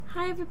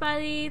Hi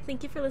everybody,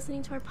 thank you for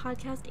listening to our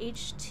podcast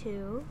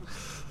H2.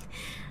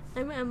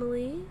 I'm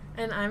Emily.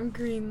 And I'm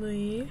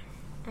Greenlee.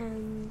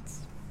 And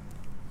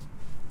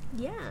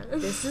yeah.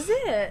 This is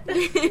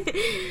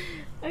it.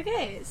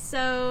 Okay,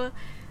 so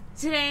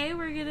today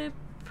we're gonna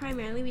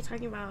primarily be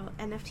talking about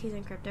NFTs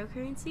and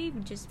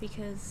cryptocurrency, just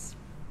because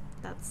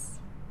that's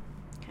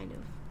kind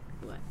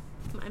of what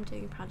I'm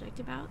doing a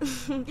project about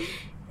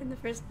in the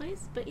first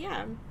place. But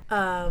yeah.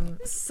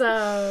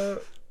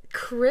 So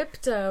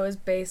crypto is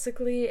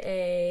basically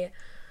a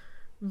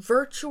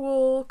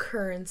virtual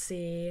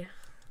currency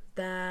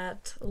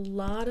that a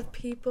lot of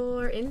people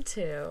are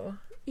into.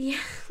 Yeah.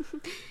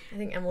 I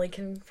think Emily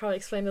can probably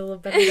explain it a little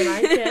better than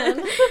I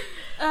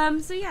can.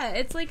 So yeah,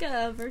 it's like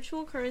a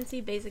virtual currency,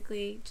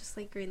 basically, just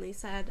like Greenlee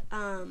said.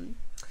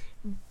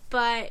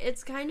 But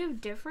it's kind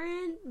of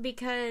different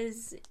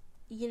because,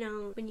 you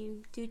know, when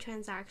you do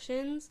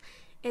transactions,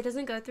 it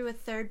doesn't go through a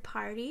third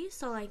party,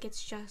 so like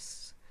it's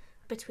just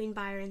between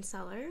buyer and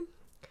seller,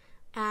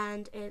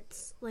 and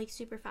it's like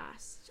super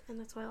fast, and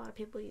that's why a lot of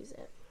people use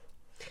it.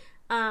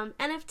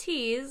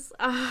 NFTs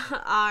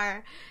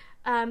are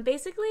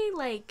basically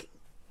like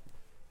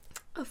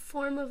a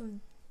form of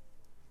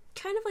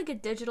kind of like a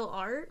digital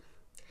art.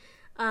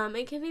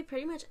 It can be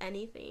pretty much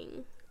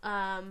anything,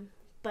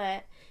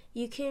 but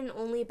you can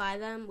only buy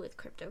them with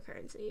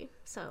cryptocurrency,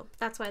 so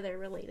that's why they're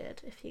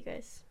related, if you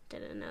guys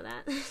didn't know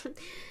that.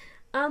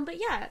 But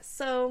yeah,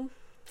 so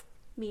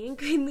me and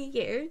Greenlee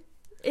here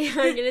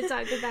are going to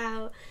talk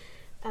about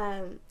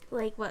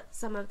like what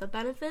some of the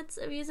benefits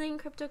of using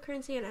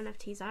cryptocurrency and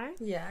NFTs are.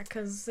 Yeah,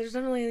 because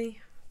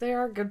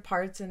there are good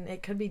parts and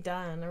it could be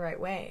done the right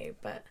way,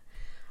 but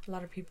a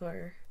lot of people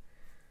are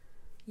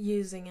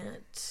using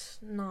it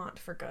not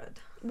for good.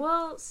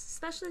 Well,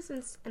 especially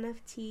since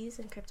NFTs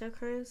and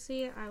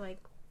cryptocurrency are like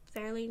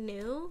fairly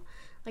new.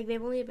 Like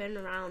they've only been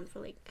around for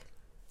like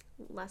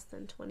less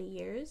than 20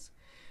 years.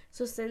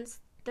 So since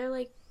they're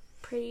like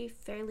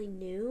fairly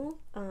new,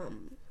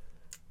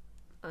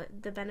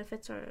 the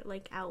benefits are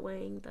like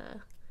outweighing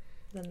the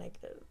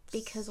negatives,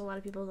 because a lot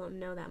of people don't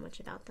know that much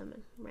about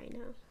them right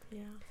now.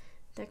 Yeah,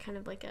 they're kind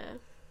of like a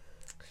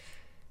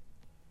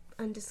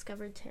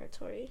undiscovered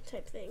territory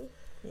type thing.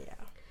 Yeah.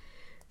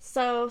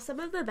 So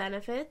some of the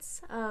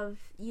benefits of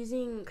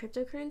using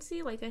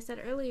cryptocurrency, like I said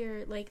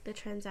earlier, like the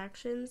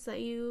transactions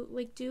that you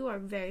like do are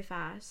very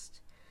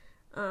fast.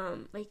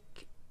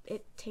 Like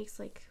it takes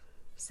like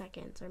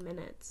seconds or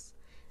minutes.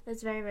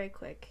 It's very, very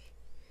quick.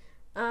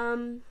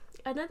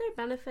 Another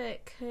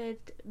benefit could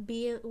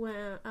be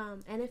when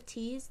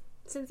NFTs,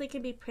 since they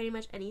can be pretty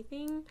much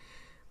anything,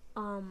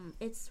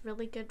 it's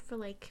really good for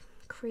like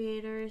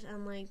creators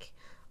and like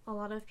a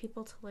lot of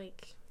people to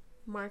like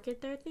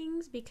market their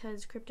things,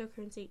 because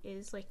cryptocurrency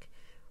is like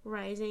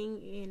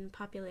rising in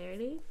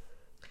popularity.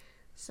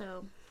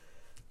 So,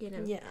 you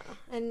know, yeah,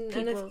 and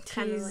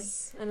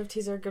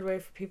NFTs are a good way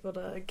for people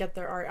to get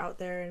their art out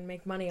there and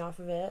make money off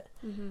of it.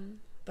 Mm-hmm.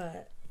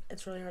 But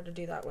it's really hard to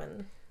do that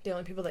when the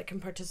only people that can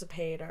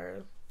participate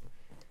are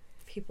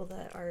people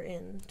that are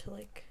into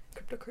like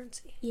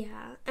cryptocurrency.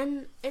 Yeah,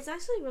 and it's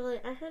actually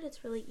I heard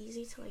it's really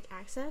easy to like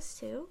access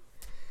too.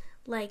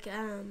 Like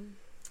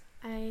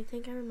I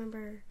think I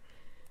remember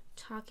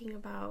talking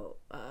about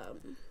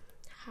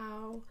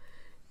how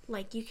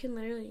like you can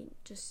literally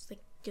just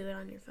like do it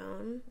on your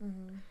phone.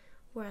 Mm-hmm.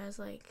 Whereas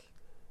like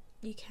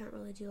you can't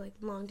really do like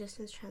long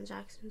distance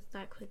transactions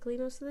that quickly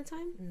most of the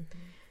time. Mm-hmm.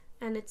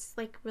 And it's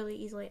like really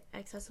easily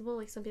accessible.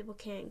 Like some people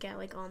can't get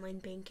like online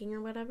banking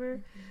or whatever.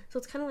 Mm-hmm. So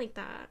it's kind of like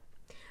that.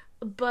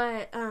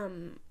 But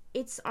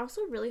it's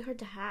also really hard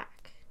to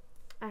hack.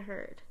 I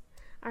heard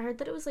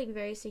that it was like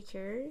very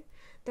secure.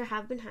 There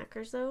have been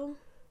hackers though,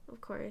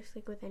 of course,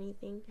 like with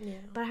anything. Yeah.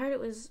 But I heard it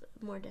was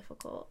more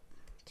difficult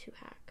to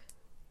hack.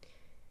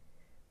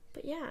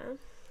 But yeah.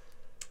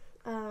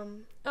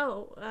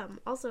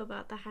 Also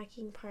about the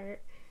hacking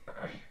part.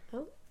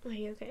 Oh, are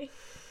you okay?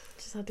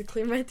 Just had to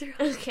clear my throat.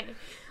 Okay.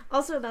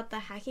 Also about the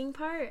hacking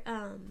part,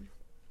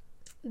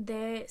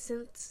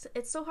 since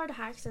it's so hard to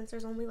hack, since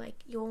there's only like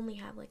you only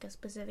have like a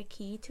specific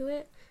key to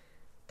it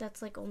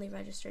that's like only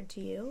registered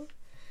to you.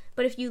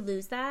 But if you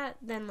lose that,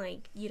 then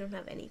like you don't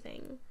have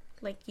anything.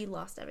 Like you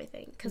lost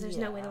everything because there's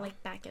no way to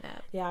like back it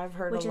up. Yeah, I've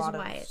heard a lot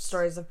of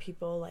stories of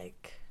people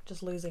like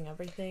just losing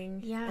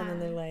everything. Yeah. And then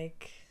they're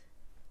like,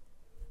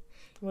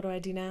 what do I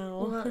do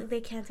now? Well, they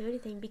can't do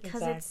anything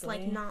because it's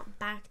like not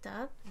backed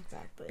up.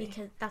 Exactly.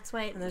 Because that's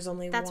why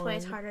why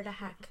it's harder to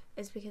hack,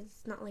 is because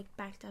it's not like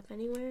backed up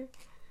anywhere.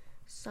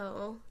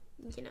 So,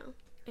 you know,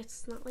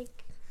 it's not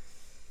like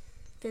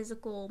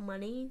physical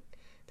money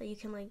that you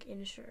can like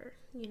insure,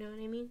 you know what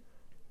I mean?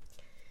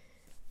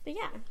 But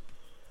yeah.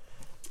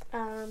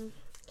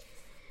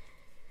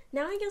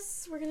 Now I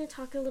guess we're going to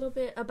talk a little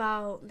bit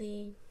about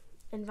the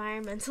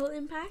environmental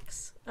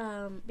impacts,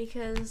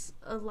 because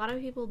a lot of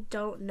people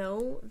don't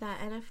know that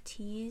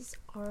NFTs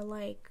are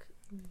like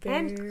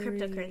and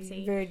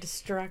cryptocurrency very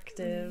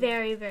destructive,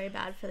 very, very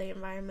bad for the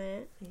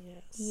environment.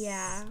 Yes.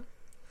 Yeah.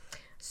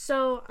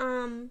 So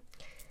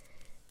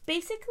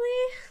basically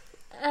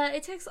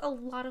it takes a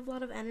lot of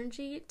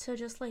energy to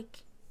just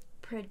like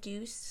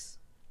produce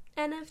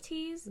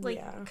NFTs, like,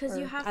 yeah, because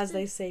you have as to,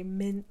 they say,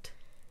 mint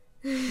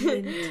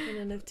an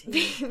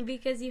NFT.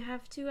 because you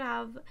have to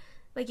have,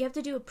 like, you have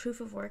to do a proof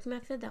of work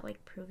method that,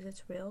 like, proves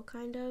it's real,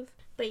 kind of.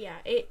 But yeah,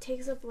 it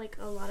takes up, like,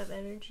 a lot of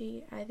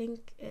energy. I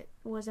think it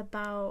was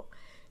about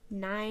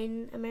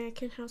 9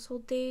 American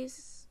household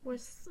days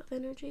worth of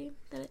energy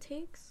that it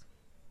takes.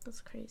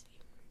 That's crazy.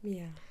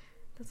 Yeah.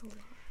 That's a lot.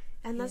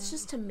 And that's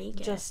just to make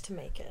it. Just to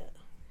make it.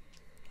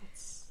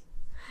 That's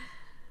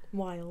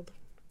wild.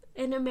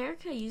 And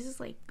America uses,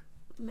 like,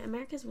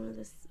 America's one of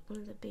the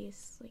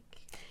biggest, like,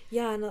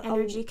 yeah, and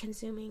energy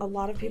consuming a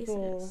lot of places.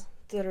 people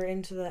that are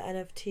into the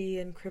NFT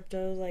and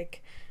crypto,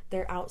 like,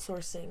 they're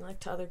outsourcing, like,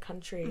 to other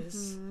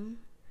countries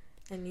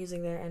and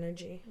using their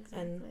energy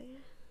and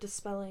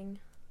dispelling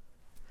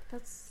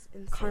that's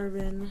insane.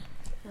 carbon.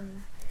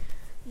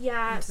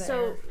 Yeah,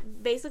 so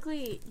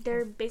basically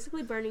they're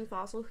basically burning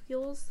fossil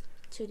fuels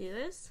to do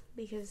this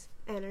because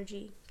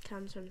energy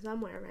comes from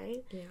somewhere,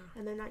 right? Yeah.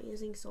 And they're not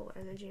using solar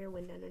energy or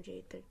wind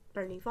energy, they're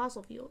burning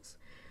fossil fuels.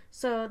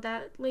 So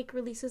that, like,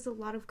 releases a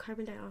lot of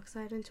carbon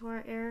dioxide into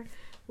our air,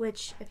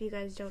 which, if you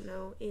guys don't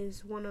know,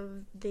 is one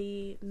of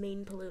the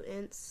main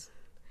pollutants,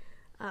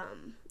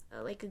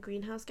 like a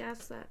greenhouse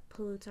gas that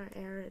pollutes our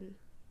air and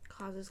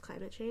causes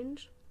climate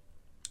change.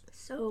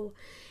 So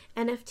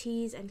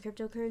NFTs and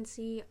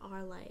cryptocurrency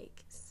are,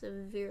 like,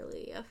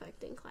 severely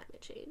affecting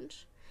climate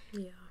change.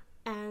 Yeah.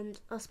 And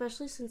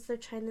especially since they're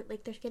trying to,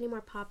 like, they're getting more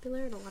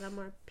popular and a lot of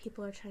more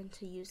people are trying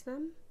to use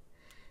them,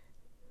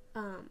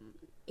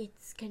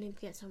 it's going to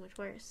get so much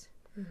worse.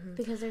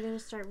 Because they're going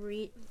to start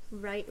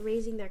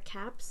raising their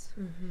caps,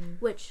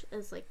 which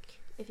is, like,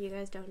 if you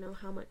guys don't know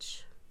how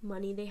much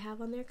money they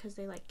have on there, because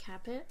they, like,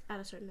 cap it at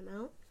a certain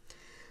amount.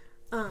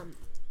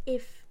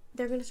 If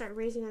they're going to start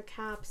raising their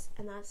caps,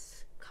 and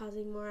that's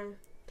causing more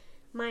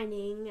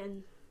mining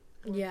and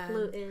more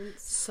pollutants.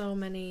 So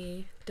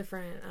many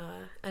different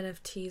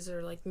NFTs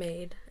are, like,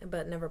 made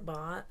but never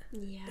bought.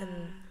 Yeah.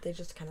 And they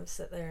just kind of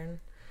sit there and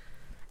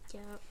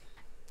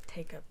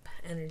take up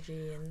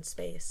energy and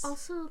space.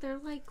 Also, they're,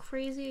 like,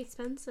 crazy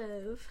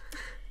expensive.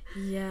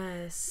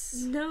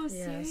 Yes. No,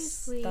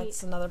 seriously.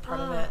 That's another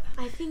part of it.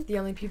 I think the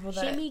only people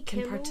that Jimmy can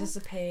Kimmel,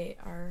 participate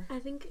are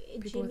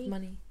people with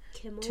money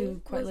Kimmel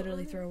to quite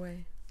literally throw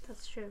away.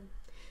 That's true.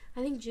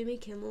 I think Jimmy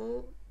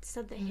Kimmel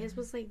said that his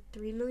was, like,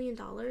 $3 million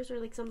or,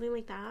 like, something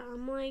like that.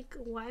 I'm like,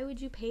 why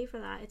would you pay for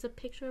that? It's a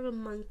picture of a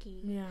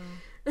monkey. Yeah.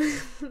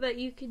 that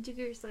you could do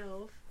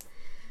yourself.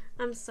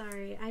 I'm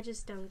sorry. I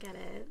just don't get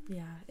it.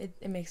 Yeah,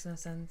 it makes no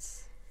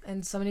sense.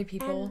 And so many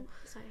people,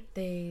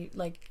 they,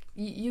 like,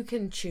 you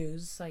can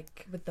choose,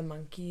 like, with the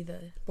monkey,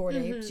 the Bored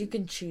Apes, you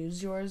can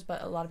choose yours,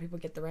 but a lot of people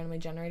get the randomly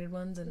generated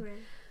ones, and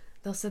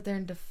they'll sit there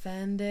and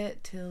defend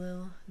it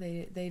till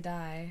they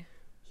die.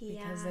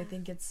 Yeah. Because they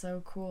think it's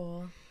so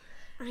cool.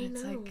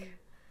 It's like,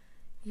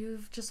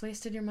 you've just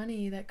wasted your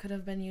money that could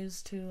have been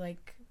used to,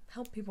 like,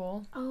 help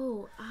people.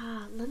 Oh,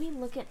 let me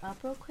look it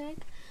up real quick.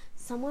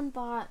 Someone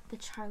bought the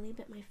Charlie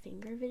Bit My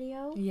Finger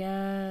video.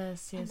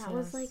 Yes. And that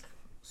was, like,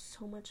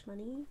 so much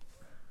money.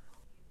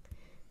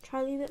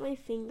 Charlie Bit My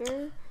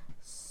Finger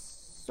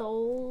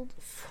sold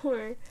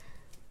for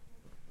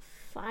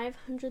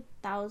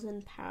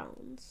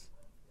 £500,000.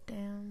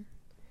 Damn.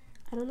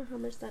 I don't know how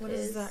much that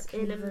is that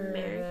in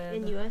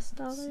American, in US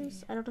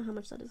dollars. I don't know how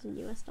much that is in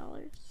US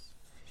dollars.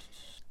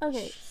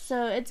 Okay,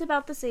 so it's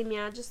about the same,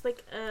 yeah, just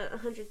like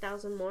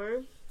 100,000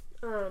 more.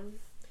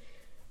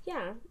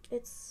 Yeah,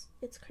 it's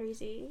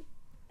crazy.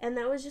 And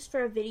that was just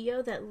for a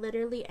video that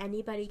literally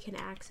anybody can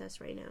access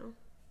right now.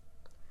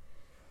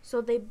 So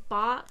they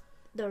bought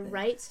the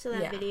rights to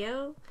that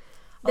video.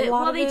 They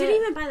didn't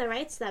even buy the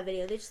rights to that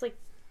video. They just, like,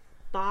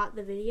 bought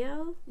the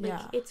video.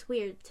 Like, it's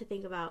weird to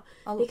think about.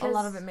 A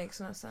lot of it makes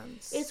no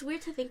sense. It's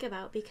weird to think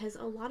about because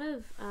a lot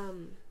of,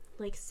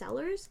 like,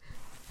 sellers,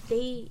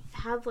 they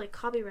have, like,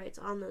 copyrights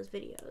on those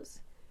videos.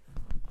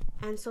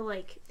 And so,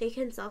 like, they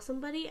can sell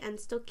somebody and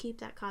still keep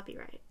that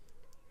copyright.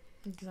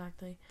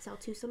 Exactly. Sell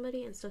to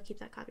somebody and still keep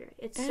that copyright.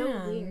 It's so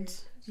weird.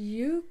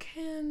 You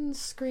can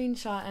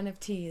screenshot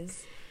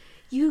NFTs.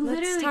 You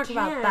literally Let's talk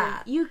about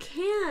that. You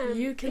can.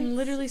 You can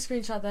literally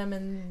screenshot them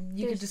and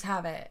you can just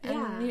have it.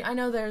 And I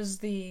know there's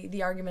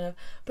the argument of,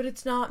 but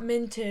it's not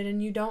minted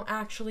and you don't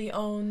actually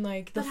own,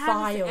 like, the file.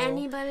 How does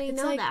anybody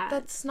know that?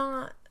 That's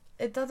not...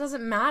 that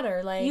doesn't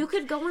matter. Like, you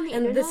could go on the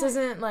internet. And this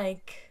isn't,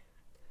 like,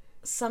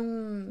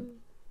 some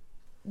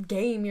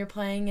game you're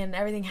playing and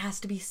everything has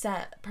to be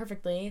set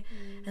perfectly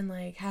and,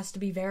 like, has to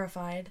be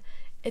verified.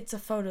 It's a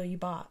photo you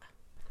bought.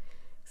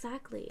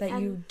 Exactly.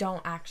 That you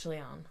don't actually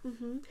own.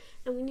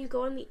 And when you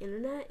go on the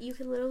internet, you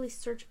can literally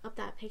search up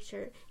that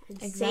picture and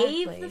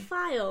save the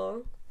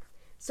file.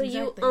 So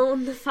you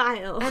own the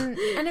file.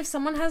 And if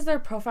someone has their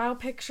profile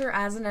picture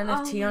as an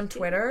NFT on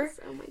Twitter,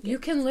 you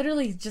can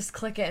literally just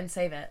click it and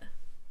save it.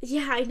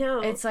 Yeah, I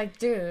know. It's like,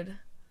 dude,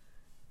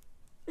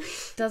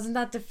 doesn't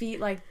that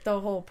defeat, like, the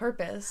whole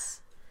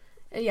purpose?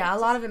 Yeah, a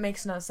lot of it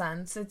makes no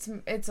sense.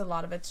 It's a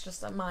lot of it's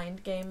just a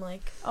mind game.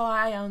 Like, oh,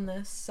 I own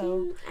this,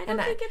 so I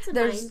don't think it's a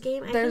mind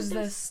game. There's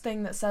this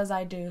thing that says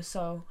I do,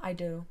 so I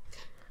do.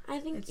 I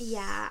think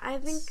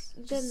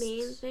the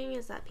main thing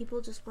is that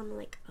people just want to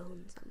like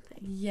own something.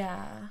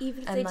 Yeah.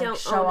 Even if they don't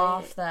show own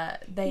off it.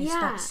 that they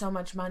spent so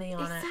much money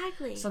on it.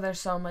 Exactly. So they're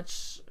so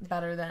much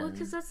better than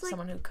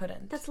someone who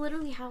couldn't. That's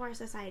literally how our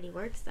society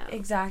works, though.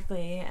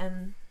 Exactly.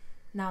 And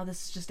now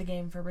this is just a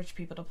game for rich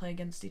people to play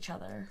against each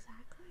other.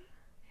 Exactly.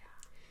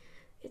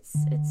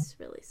 Yeah. It's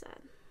really sad.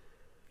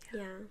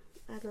 Yeah.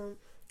 I don't.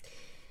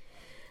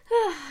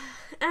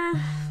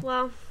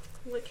 Well,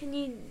 what can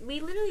you... We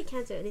literally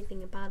can't do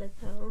anything about it,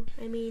 though.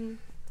 I mean...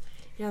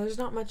 Yeah, there's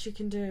not much you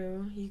can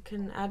do. You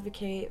can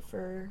advocate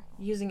for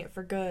using it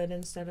for good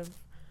instead of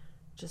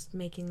just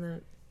making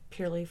the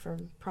purely for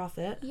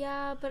profit.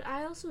 Yeah, but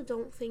I also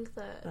don't think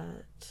that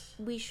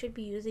we should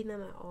be using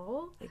them at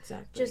all.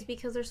 Exactly. Just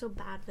because they're so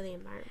bad for the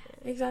environment.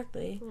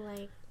 Exactly.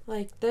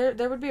 Like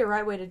there would be a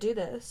right way to do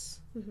this,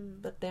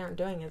 but they aren't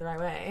doing it the right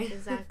way.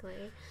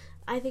 Exactly.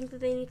 I think that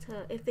they need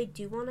to, if they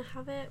do want to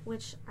have it,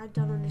 which I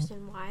don't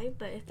understand why,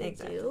 but if they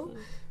do,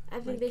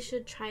 I think they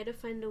should try to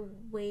find a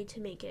way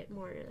to make it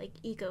more, like,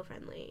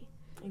 eco-friendly.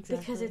 Exactly.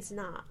 Because it's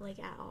not, like,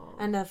 at all.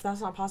 And if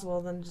that's not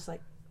possible, then just,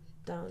 like,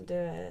 don't do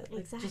it.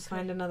 Like, just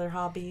find another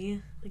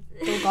hobby. Like,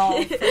 go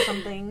golf or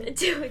something.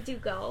 Do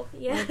golf,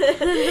 yeah.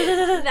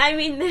 I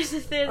mean, there's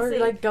or,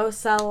 like, go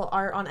sell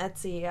art on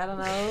Etsy. I don't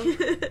know.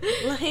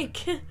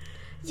 Like...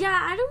 Yeah,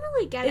 I don't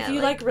really get it. If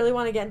you, like, really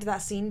want to get into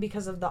that scene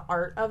because of the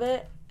art of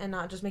it and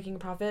not just making a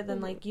profit, then,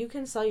 like, you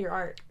can sell your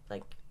art,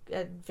 like,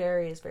 at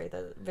various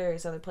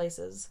other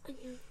places.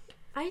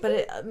 I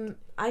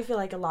feel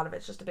like a lot of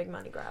it's just a big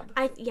money grab.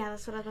 Yeah,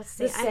 that's what I was about to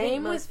say. The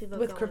same with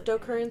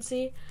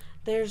cryptocurrency.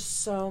 There's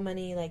so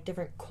many, like,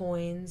 different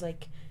coins,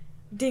 like,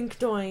 Dink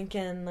Doink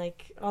and,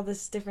 like, all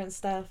this different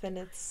stuff, and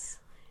it's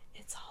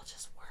all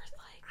just worth,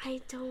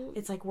 like...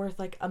 It's, like, worth,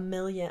 like, a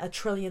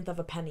trillionth of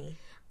a penny.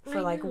 For,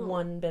 like,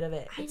 one bit of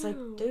it. It's like,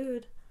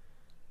 dude.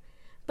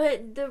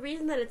 But the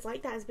reason that it's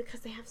like that is because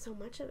they have so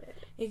much of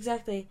it.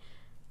 Exactly.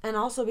 And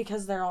also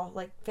because they're all,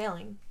 like,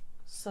 failing.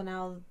 So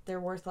now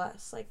they're worth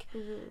less. Like,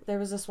 there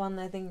was this one,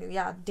 I think,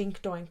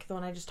 Dink Doink, the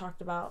one I just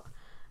talked about.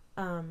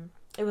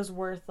 It was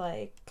worth,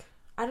 like,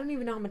 I don't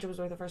even know how much it was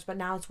worth at first, but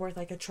now it's worth,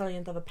 like, a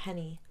trillionth of a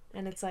penny.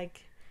 And it's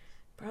like,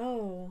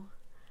 bro,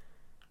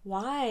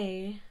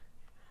 why?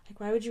 Like,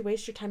 why would you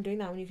waste your time doing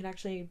that when you can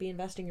actually be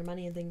investing your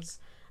money in things,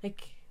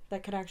 like...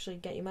 that could actually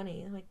get you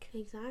money, like...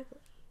 Exactly.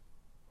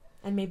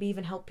 And maybe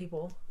even help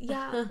people.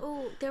 Yeah.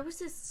 There was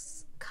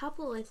this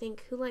couple, I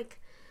think, who,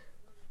 like,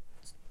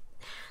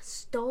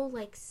 stole,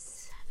 like,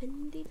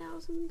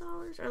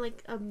 $70,000 or,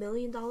 like, $1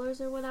 million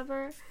or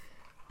whatever,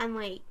 and,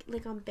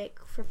 like on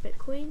for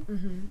Bitcoin,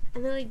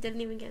 and they, like, didn't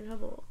even get in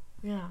trouble.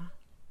 Yeah.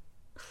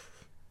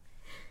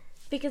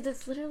 Because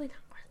it's literally not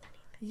worth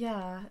anything.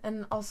 Yeah,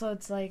 and also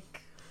it's,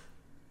 like,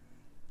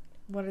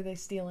 what are they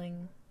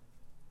stealing?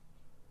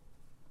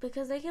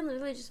 Because they can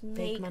literally just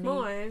make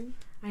more.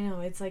 I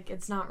know, it's like,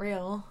 it's not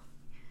real.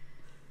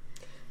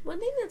 One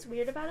thing that's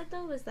weird about it,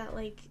 though, is that,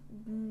 like,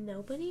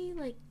 nobody,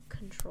 like,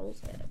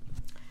 controls it.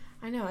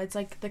 I know, it's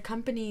like the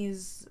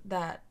companies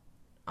that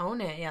own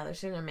it, they're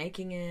sitting there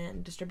making it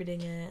and distributing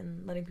it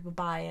and letting people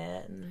buy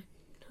it and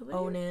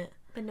own it.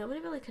 But nobody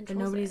really controls it.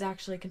 But nobody's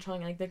actually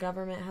controlling it. Like, the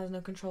government has no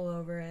control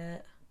over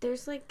it.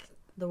 There's, like...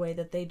 the way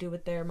that they do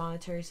with their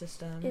monetary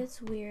system.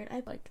 It's weird.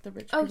 Like the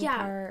rich people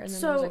part, and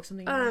then there's like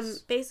something else.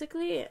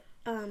 Basically,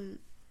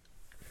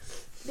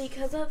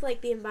 because of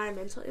like the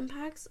environmental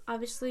impacts,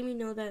 obviously we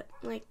know that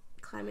like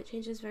climate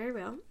change is very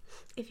real.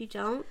 If you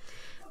don't,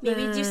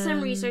 maybe do some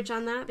research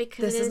on that,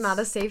 because this is not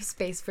a safe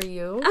space for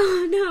you.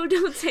 Oh no,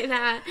 don't say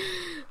that.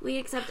 We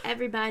accept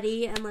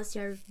everybody unless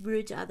you're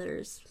rude to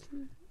others.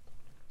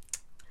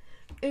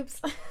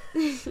 Oops.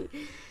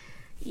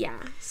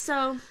 Yeah.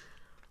 So.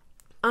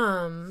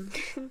 About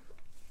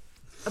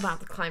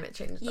the climate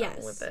change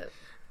with it.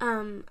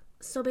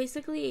 So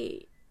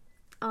basically,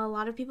 a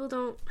lot of people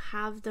don't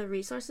have the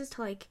resources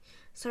to, like,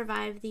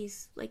 survive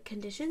these, like,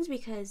 conditions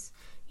because,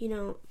 you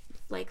know,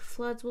 like,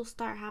 floods will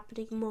start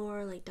happening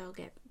more, like, they'll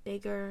get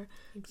bigger,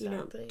 you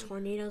know,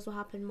 tornadoes will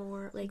happen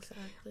more, like,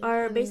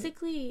 or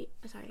basically,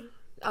 sorry.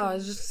 Oh, I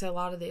was just going to say, a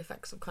lot of the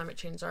effects of climate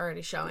change are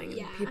already showing,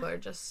 and people are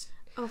just,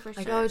 for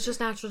like, sure. it's just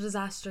natural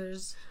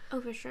disasters. Oh,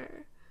 for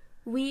sure.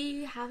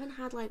 We haven't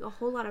had, like, a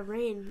whole lot of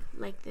rain,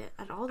 like,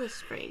 at all this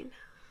spring.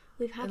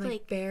 We've had, and,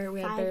 like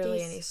we had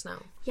barely any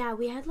snow. Yeah,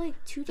 we had, like,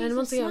 2 days And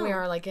once of snow. again, we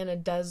are, like, in a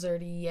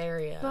deserty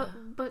area.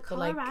 But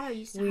Colorado like,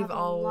 used to have a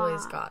lot. We've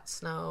always got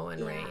snow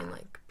and rain,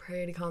 like,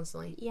 pretty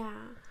constantly. Yeah.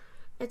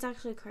 It's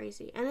actually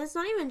crazy. And it's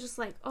not even just,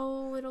 like,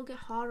 oh, it'll get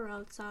hotter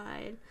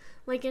outside.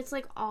 Like, it's,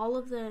 like, all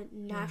of the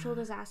natural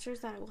disasters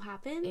that will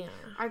happen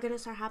are going to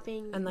start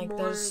happening. And, like,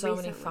 there's so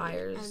many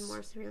fires. And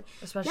more severely.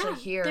 Especially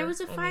here. There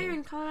was a fire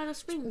in Colorado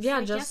Springs. Yeah,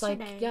 like, just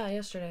yesterday.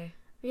 yesterday.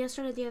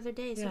 Yesterday, the other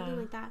day, something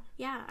like that.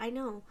 Yeah, I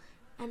know.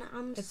 And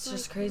I'm just It's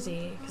just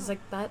crazy. Because,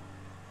 like, that...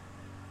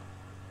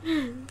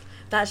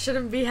 That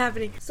shouldn't be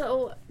happening.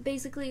 So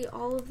basically,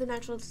 all of the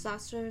natural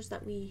disasters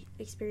that we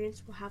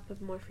experience will happen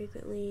more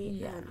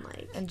frequently,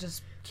 and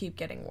just keep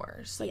getting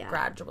worse,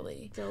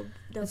 gradually. They'll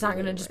it's not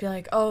gonna just be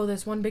like, oh,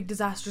 this one big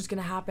disaster is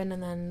gonna happen,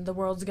 and then the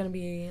world's gonna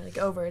be like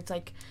over. It's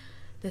like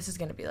this is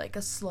gonna be like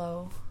a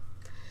slow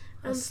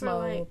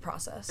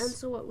process. And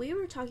so what we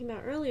were talking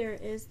about earlier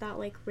is that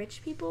like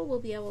rich people will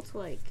be able to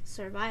like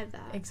survive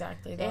that.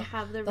 Exactly. They'll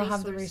have the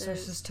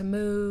resources to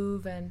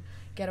move and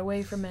get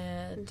away from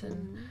it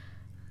and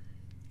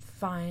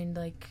find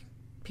like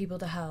people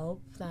to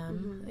help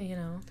them, you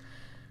know.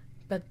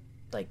 But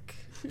like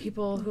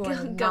people who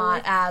are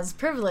not as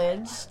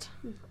privileged,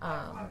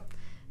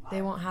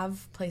 they won't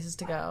have places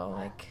to go.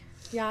 Like,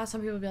 yeah,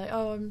 some people will be like,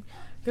 oh, I'm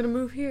gonna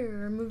move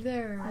here or move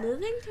there.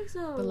 Moving takes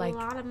a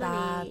lot of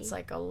money. That's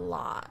like a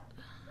lot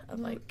of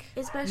like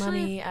especially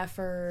money,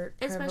 effort,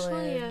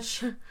 especially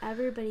privilege. If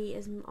everybody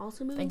is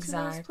also moving to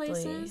those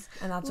places,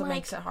 and that's what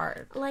makes it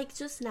hard. Like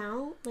just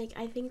now, like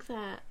I think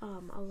that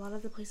a lot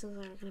of the places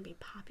that are going to be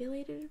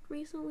populated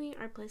recently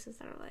are places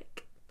that are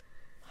like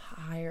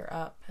higher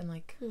up and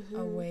like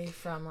away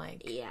from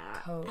like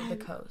the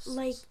coast.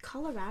 Like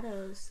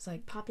Colorado's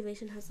like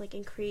population has like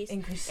increased so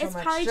it's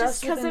much probably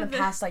just within the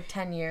past like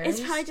 10 years. It's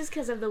probably just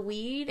because of the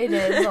weed. It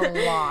is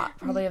a lot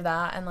probably of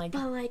that, and like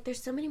but like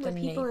there's so many more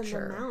people in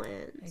the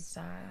mountains.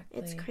 Exactly,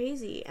 it's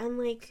crazy. And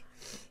like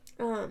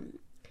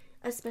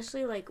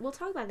especially like we'll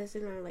talk about this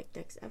in our like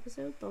next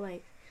episode, but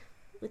like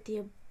with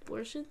the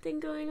abortion thing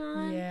going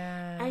on,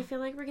 I feel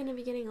like we're gonna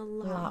be getting a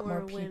lot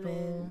more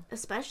women,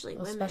 especially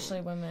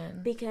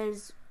women,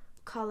 because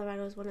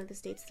Colorado is one of the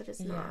states that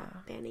is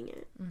not banning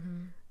it.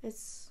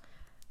 It's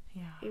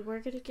we're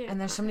gonna get, and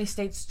there's so many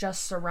states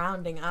just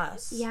surrounding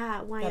us.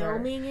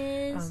 Wyoming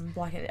is,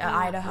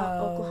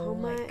 Idaho,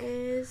 Oklahoma like,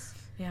 is.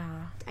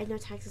 I know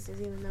Texas is,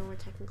 even though we're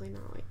technically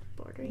not like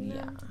bordering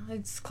them.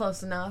 It's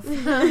close enough.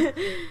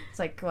 It's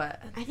like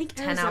what, I think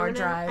 10-hour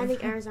drive. I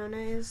think Arizona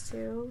is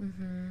too.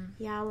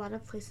 A lot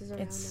of places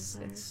around us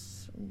are.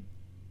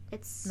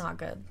 It's not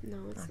good. No,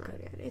 it's not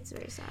good. It's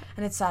very sad.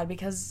 And it's sad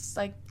because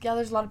like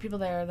there's a lot of people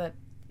there that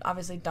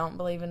obviously don't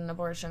believe in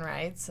abortion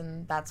rights,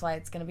 and that's why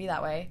it's going to be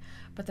that way.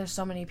 But there's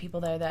so many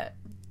people there that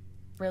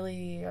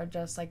really are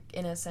just like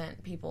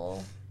innocent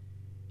people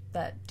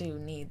that do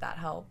need that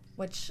help.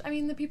 Which, I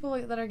mean, the people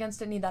that are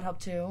against it need that help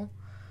too,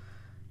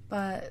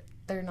 but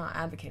they're not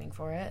advocating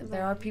for it.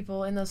 There are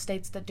people in those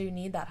states that do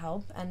need that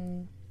help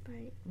and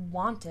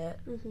want it,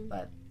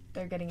 but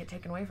they're getting it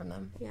taken away from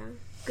them.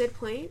 Good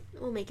point.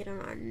 We'll make it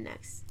on our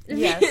next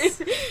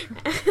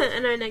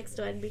on our next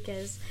one,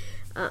 because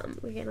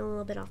we're getting a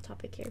little bit off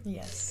topic here.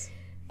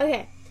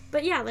 Okay,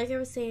 but like I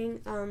was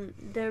saying,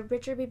 the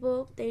richer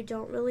people, they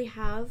don't really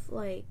have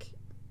like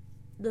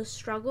the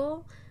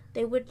struggle.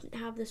 They wouldn't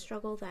have the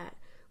struggle that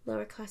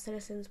lower class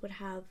citizens would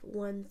have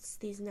once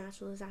these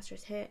natural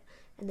disasters hit,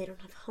 and they don't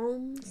have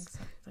homes.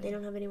 They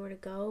don't have anywhere to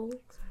go.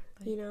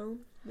 You know,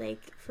 like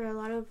for a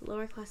lot of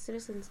lower class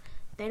citizens,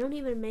 they don't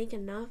even make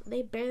enough.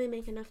 They barely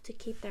make enough to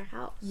keep their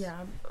house.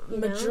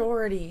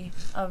 Majority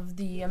of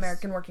the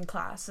American working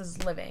class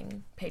is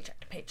living paycheck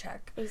to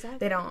paycheck.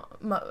 They don't,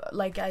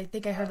 like, I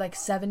think I heard like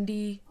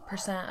 70%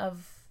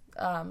 of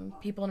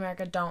people in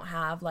America don't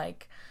have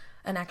like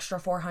an extra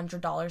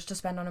 $400 to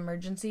spend on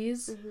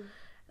emergencies.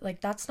 Like,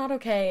 that's not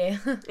okay.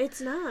 It's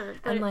not.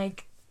 And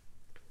like,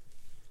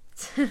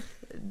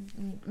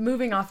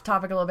 moving off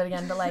topic a little bit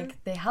again, but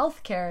like the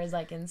healthcare is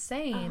like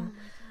insane. Oh my God,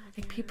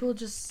 like people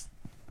just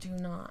do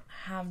not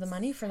have the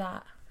money for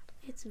that.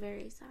 It's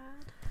very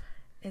sad.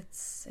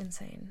 It's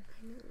insane.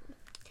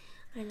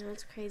 I know,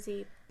 it's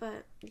crazy,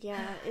 but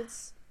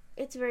it's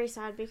very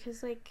sad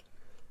because like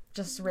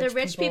just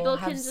rich people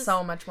have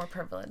so much more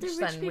privilege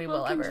than we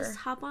will ever just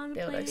hop on a be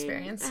able to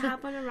experience.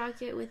 Hop on a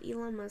rocket with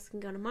Elon Musk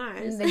and go to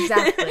Mars.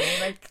 Exactly.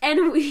 Like,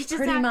 and we just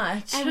pretty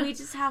much. And we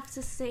just have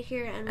to sit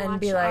here and watch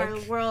be like, our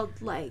world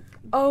like,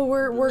 oh,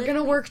 we're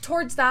gonna work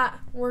towards that.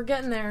 We're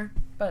getting there,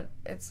 but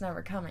it's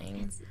never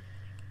coming.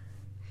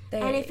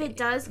 And if it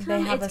does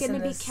come, it's gonna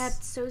be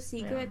kept so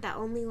secret that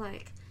only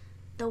like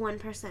the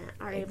 1%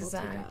 are able to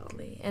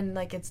go. And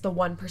like it's the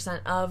 1%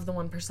 of the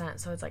 1%,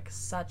 so it's like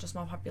such a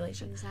small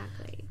population.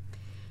 Exactly.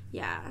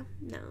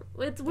 No.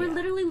 We're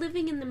literally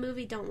living in the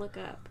movie Don't Look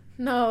Up.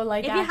 No,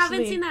 like, if you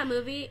haven't seen that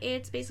movie,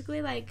 it's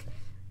basically like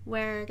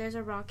where there's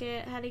a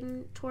rocket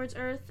heading towards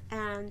Earth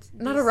and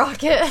not a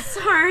rocket.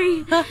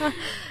 Sorry.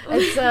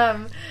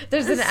 It's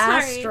there's an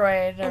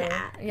asteroid or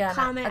a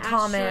comet,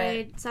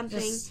 asteroid,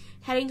 something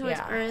heading towards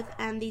Earth,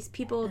 and these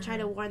people try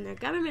to warn their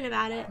government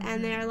about it,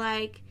 and they're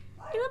like,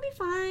 it'll be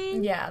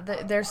fine.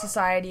 Their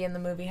society in the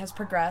movie has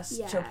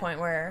progressed to a point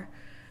where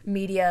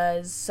media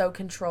is so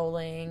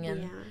controlling,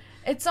 and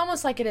it's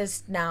almost like it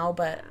is now,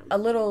 but a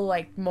little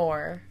like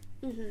more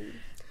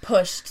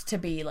pushed to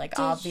be like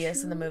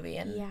obvious in the movie,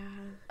 and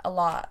a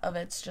lot of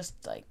it's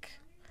just like,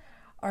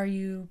 are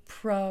you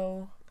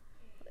pro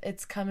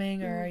it's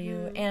coming, or are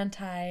you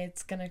anti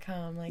it's gonna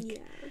come, like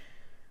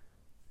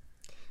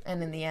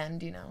and in the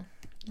end, you know,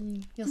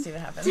 you'll see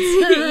what happens.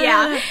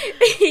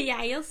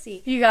 Yeah, you'll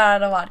see. You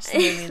gotta watch the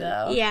movie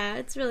though. Yeah,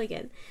 it's really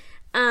good.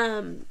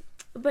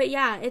 But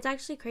yeah, it's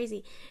actually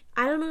crazy.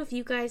 I don't know if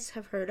you guys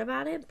have heard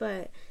about it,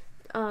 but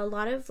a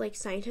lot of like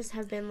scientists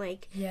have been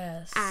like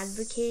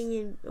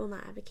advocating and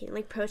not advocating,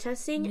 like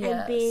protesting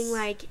and being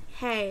like,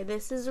 hey,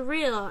 this is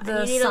real and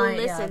you need to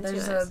listen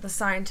to us. The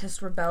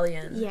scientist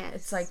rebellion. Yes.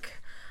 It's like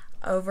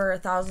over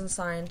 1,000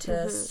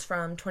 scientists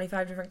from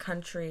 25 different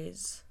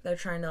countries. They're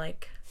trying to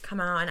like come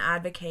out and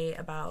advocate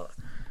about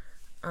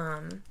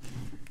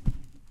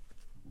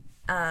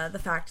the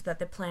fact that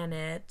the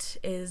planet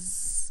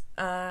is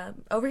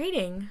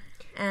overheating,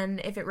 and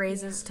if it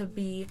raises to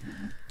be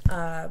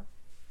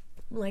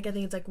like I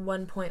think it's like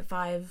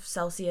 1.5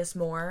 Celsius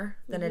more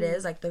than it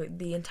is, like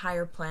the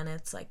entire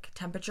planet's like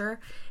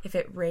temperature, if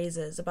it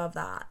raises above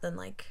that, then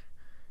like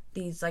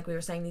these, like we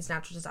were saying, these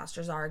natural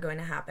disasters are going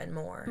to happen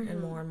more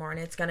and more and more, and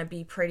it's going to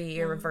be pretty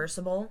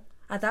irreversible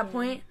at that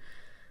point.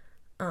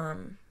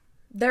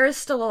 There is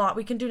still a lot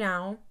we can do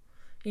now.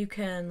 You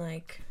can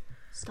like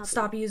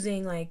stop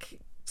using like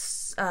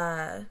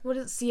what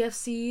is it,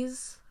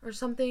 CFCs or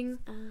something?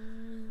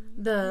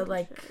 The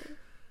like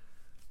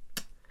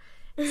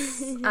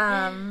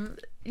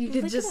you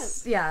could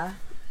just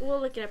we'll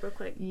look it up real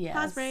quick.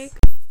 Pause break.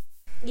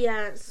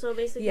 So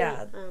basically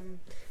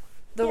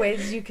the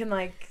ways you can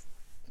like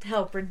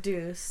help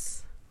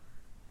reduce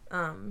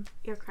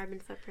your carbon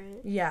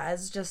footprint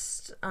is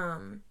just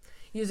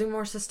using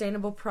more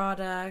sustainable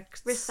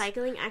products.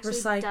 Recycling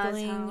does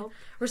help.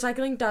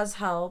 Recycling does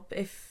help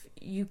if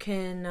you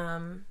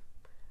can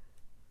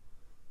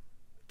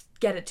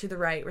get it to the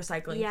right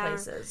recycling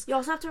places. You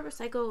also have to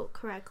recycle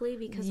correctly,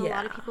 because a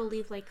lot of people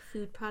leave like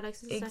food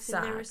products and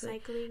stuff in their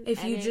recycling.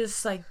 If you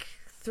just like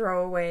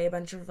throw away a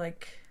bunch of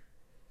like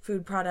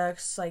food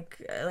products,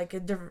 like a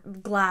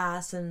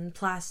glass and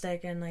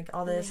plastic and like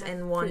all this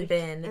in one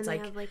bin, it's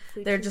like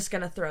they're just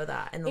gonna throw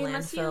that in the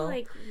unless landfill. You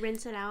like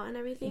rinse it out and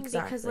everything,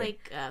 because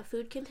like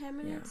food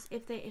contaminants,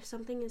 if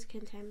something is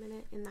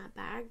contaminant in that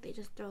bag, they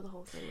just throw the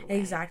whole thing away.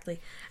 Exactly.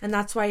 And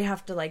that's why you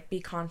have to like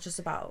be conscious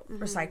about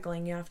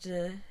recycling. You have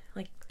to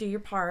like do your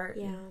part,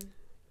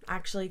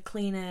 actually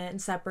clean it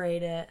and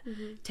separate it,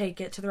 take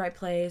it to the right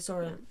place,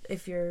 or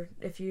if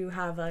you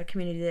have a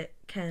community that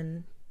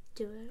can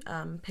do it,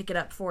 pick it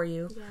up for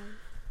you,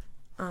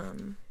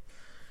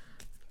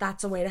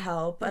 that's a way to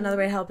help. Another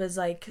way to help is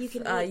like you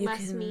can eat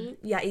less meat.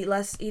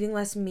 Eating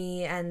less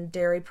meat and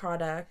dairy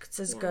products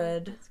is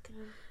good. That's good,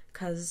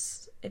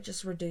 because it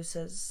just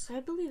reduces, I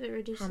believe it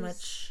reduces how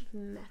much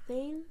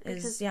methane,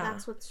 because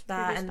that's what's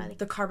that and by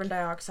the carbon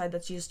dioxide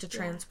that's used to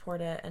transport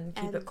it and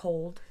keep it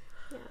cold.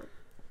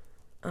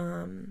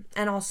 And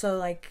also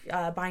like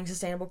buying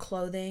sustainable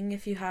clothing,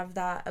 if you have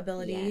that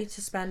ability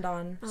to spend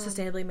on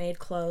sustainably made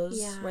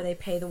clothes where they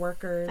pay the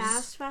workers.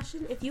 Fast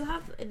fashion, if you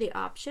have the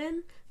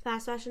option,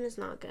 fast fashion is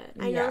not good.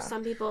 I know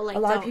some people like a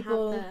lot of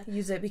people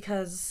use it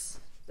because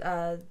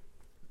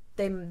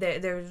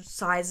they're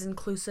size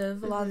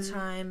inclusive a lot of the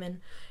time, and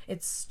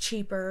it's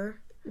cheaper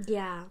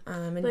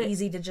and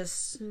easy to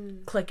just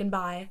click and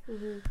buy.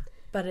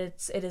 But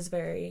it is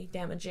very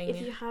damaging.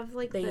 If you have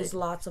like they use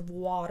lots of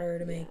water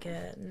to make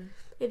it. And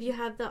if you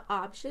have the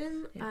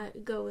option,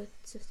 go with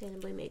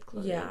sustainably made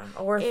clothing.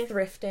 Or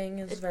thrifting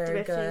is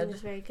very good. Thrifting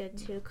is very good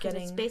too, because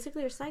it's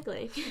basically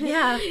recycling.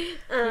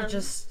 You're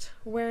just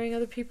wearing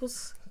other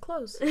people's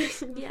clothes.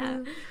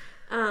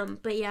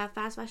 But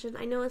fast fashion,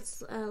 I know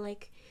it's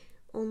like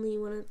only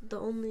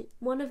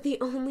one of the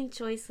only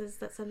choices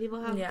that some people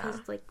have,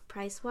 because like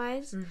price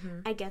wise,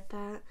 I get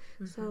that.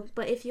 So,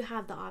 but if you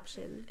have the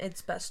option,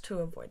 it's best to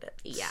avoid it.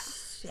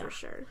 For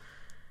sure.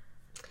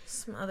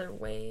 Some other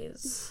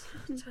ways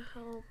to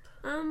help.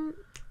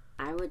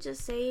 I would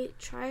just say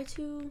try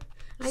to.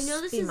 I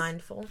know this is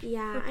mindful.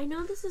 I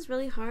know this is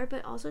really hard,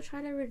 but also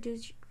try to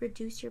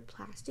reduce your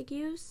plastic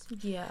use.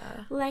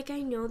 Like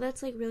I know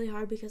that's like really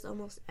hard, because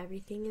almost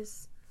everything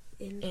is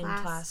in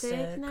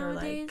plastic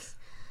nowadays.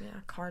 Or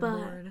like,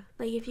 cardboard.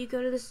 But like if you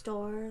go to the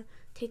store,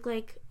 take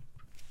like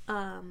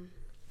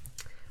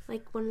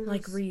one of those,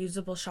 like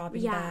reusable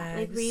shopping bags.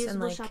 Like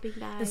reusable shopping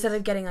bags. Instead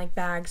of getting like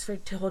bags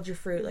to hold your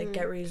fruit, like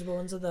get reusable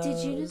ones of those. Did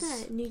you know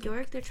that New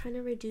York, they're trying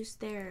to reduce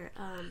their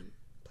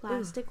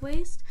plastic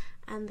waste,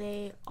 and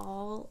they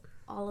all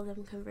of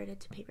them converted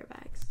to paper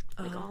bags.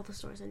 Like all the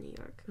stores in New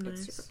York.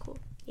 Nice. It's super cool.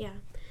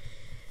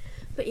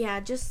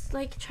 But just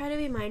like try to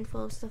be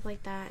mindful of stuff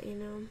like that, you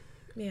know.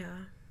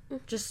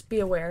 Just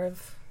be aware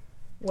of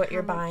what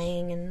you're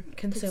buying and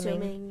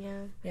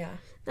consuming.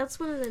 That's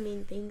one of the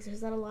main things, is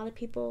that a lot of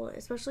people,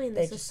 especially in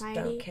this society,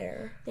 just don't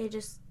care. They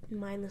just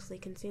mindlessly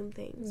consume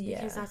things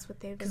because that's what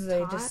they've been taught.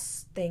 Because they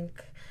just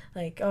think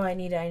like, oh, I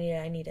need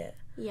it.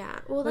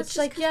 Well, that's just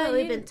like what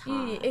we've been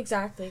taught.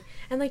 Exactly.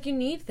 And like you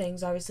need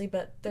things obviously,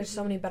 but there's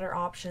so many better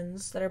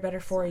options that are better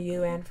for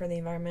you and for the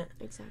environment.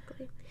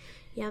 Exactly.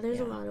 There's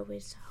a lot of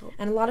ways to help.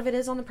 And a lot of it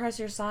is on the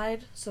pricier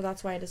side, so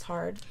that's why it is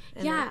hard.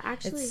 And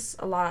actually. It's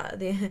a lot.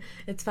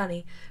 It's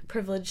funny.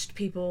 Privileged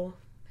people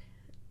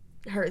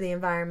hurt the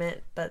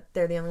environment, but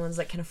they're the only ones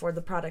that can afford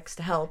the products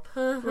to help.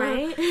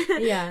 Right?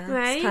 Yeah,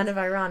 right? It's kind of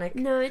ironic.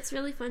 No, it's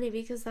really funny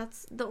because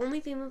that's the only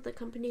thing that the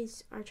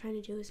companies are trying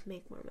to do is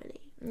make more money.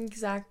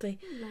 Exactly.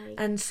 Like,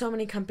 and so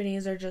many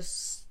companies are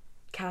just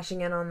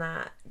cashing in on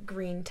that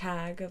green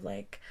tag of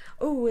like,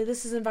 oh,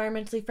 this is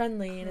environmentally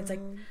friendly, and it's like,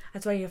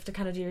 that's why you have to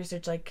kind of do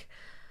research. Like,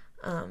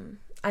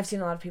 I've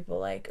seen a lot of people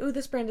like, oh,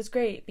 this brand is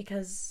great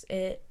because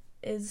it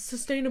is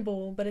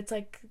sustainable, but it's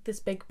like this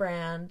big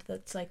brand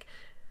that's like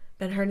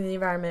been hurting the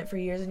environment for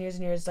years and years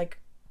and years. Like,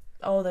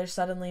 oh, they're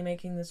suddenly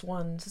making this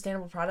one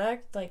sustainable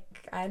product.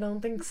 Like, I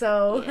don't think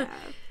so. Yeah.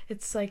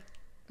 It's like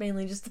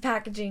mainly just the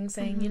packaging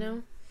saying, you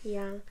know.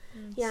 Yeah.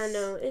 Yeah.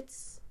 No,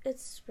 it's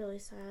really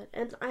sad.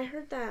 And I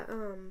heard that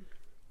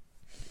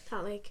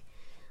like,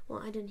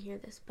 well, I didn't hear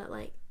this, but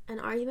like an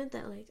argument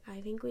that like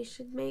I think we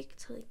should make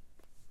to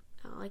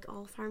like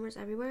all farmers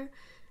everywhere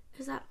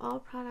is that all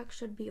products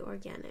should be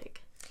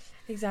organic.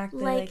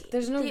 Exactly. Like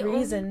there's no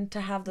reason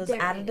to have those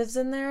additives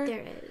in there.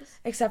 There is.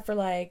 Except for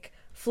like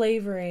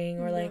flavoring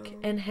or like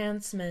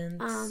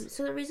enhancements.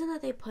 So the reason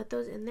that they put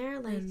those in there,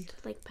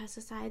 like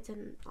pesticides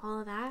and all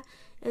of that,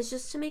 is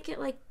just to make it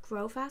like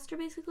grow faster,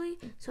 basically,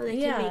 so they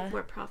can make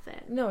more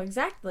profit. No,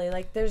 exactly.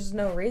 Like there's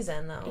no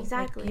reason though.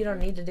 Exactly. Like, you don't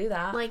need to do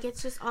that. Like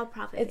it's just all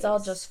profit. It's all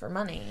just for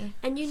money.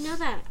 And you know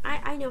that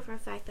I know for a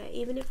fact that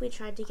even if we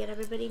tried to get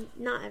everybody,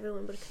 not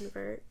everyone would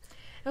convert.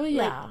 Oh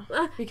yeah,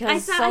 like,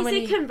 because I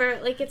say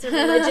convert like it's a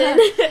religion.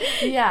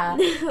 Yeah.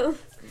 No.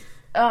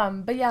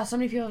 But yeah, so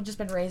many people have just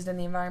been raised in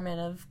the environment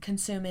of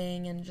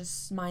consuming and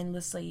just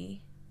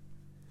mindlessly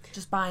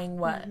just buying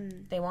what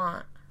they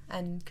want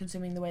and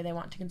consuming the way they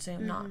want to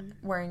consume, not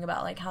worrying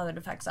about like how that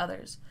affects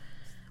others,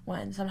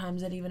 when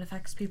sometimes it even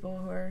affects people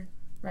who are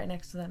right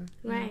next to them.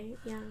 Right,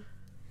 yeah.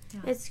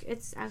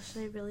 It's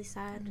actually really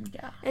sad.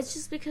 Yeah. It's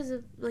just because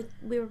of like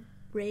we were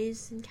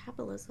raised in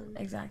capitalism.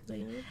 Exactly.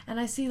 You know? And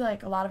I see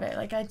like a lot of it,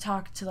 like I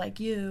talk to like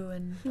you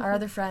and our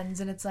other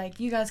friends, and it's like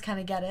you guys kind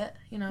of get it,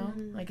 you know,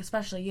 like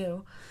especially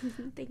you.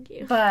 Thank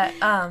you. But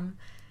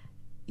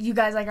you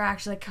guys like are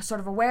actually like sort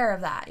of aware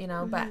of that, you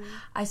know, but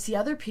I see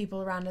other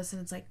people around us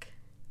and it's like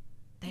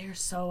they are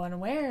so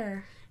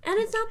unaware. And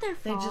it's not their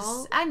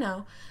fault. I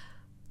know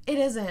it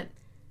isn't,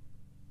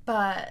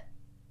 but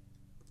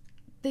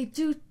they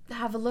do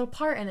have a little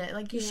part in it.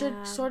 Like, you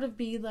should sort of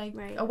be, like,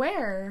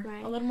 aware.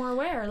 Right. A little more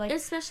aware. Like,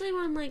 especially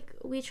when, like,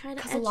 we try to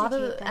educate a lot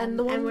of, them. And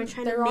we're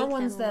trying there to make are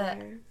ones that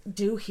aware.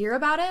 Do hear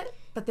about it,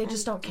 but they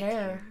just don't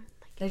care.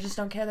 They just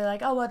don't care. They're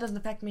like, oh, well, it doesn't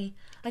affect me.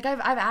 Like, I've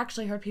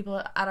actually heard people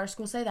at our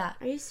school say that.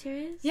 Are you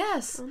serious?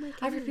 Yes. Oh, my goodness.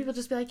 I've heard people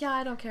just be like, yeah,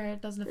 I don't care.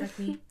 It doesn't affect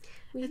me.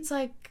 It's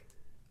like,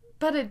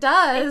 but it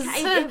does.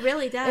 It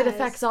really does. It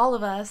affects all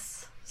of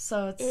us.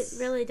 So it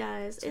really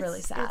does. It's really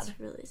sad. It's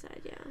really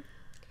sad, yeah.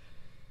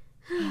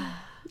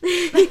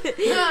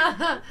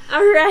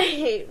 All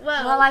right.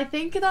 Well, I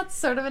think that's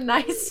sort of a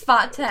nice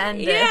spot to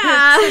end it.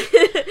 Yeah.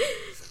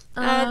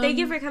 Thank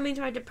you for coming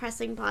to our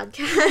depressing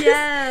podcast.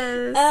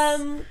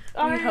 Yes.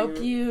 We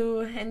hope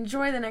you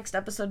enjoy the next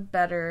episode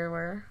better,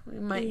 where we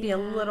might be a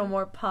little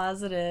more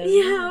positive.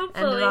 Yeah,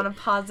 hopefully. End it on a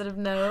positive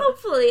note.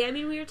 Hopefully. I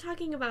mean, we were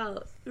talking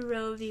about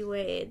Roe v.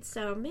 Wade,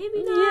 so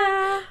maybe not.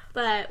 Yeah.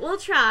 But we'll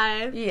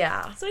try.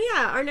 Yeah. So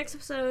yeah, our next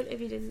episode, if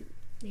you didn't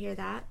hear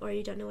that or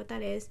you don't know what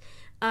that is,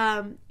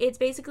 it's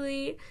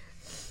basically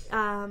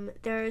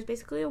there's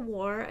basically a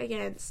war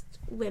against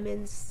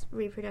women's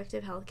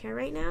reproductive health care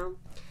right now.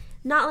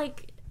 Not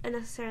like a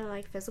necessarily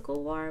like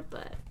physical war,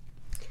 but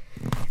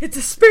it's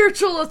a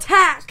spiritual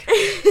attack.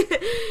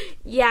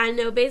 Yeah,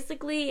 no,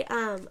 basically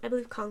I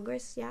believe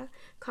Congress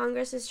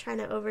is trying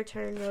to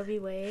overturn Roe v.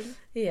 Wade.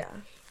 Yeah.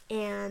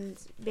 And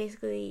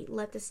basically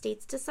let the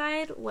states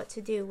decide what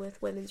to do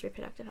with women's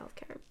reproductive health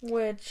care,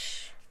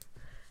 which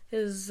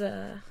is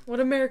what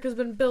America's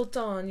been built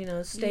on, you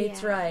know,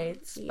 states'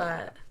 rights,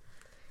 but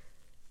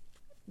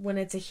when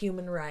it's a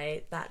human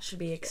right, that should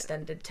be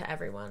extended to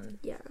everyone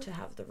to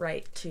have the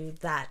right to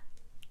that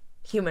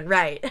human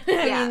right.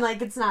 I mean,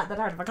 like, it's not that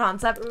hard of a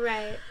concept.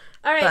 Right.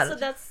 All right, so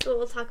that's what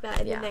we'll talk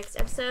about in the next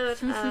episode.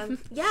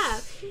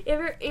 If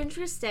you're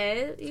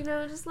interested, you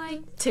know, just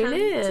like tune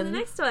in to the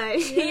next one.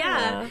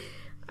 Yeah.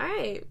 All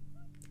right.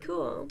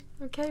 Cool.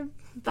 Okay.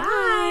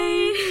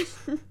 Bye.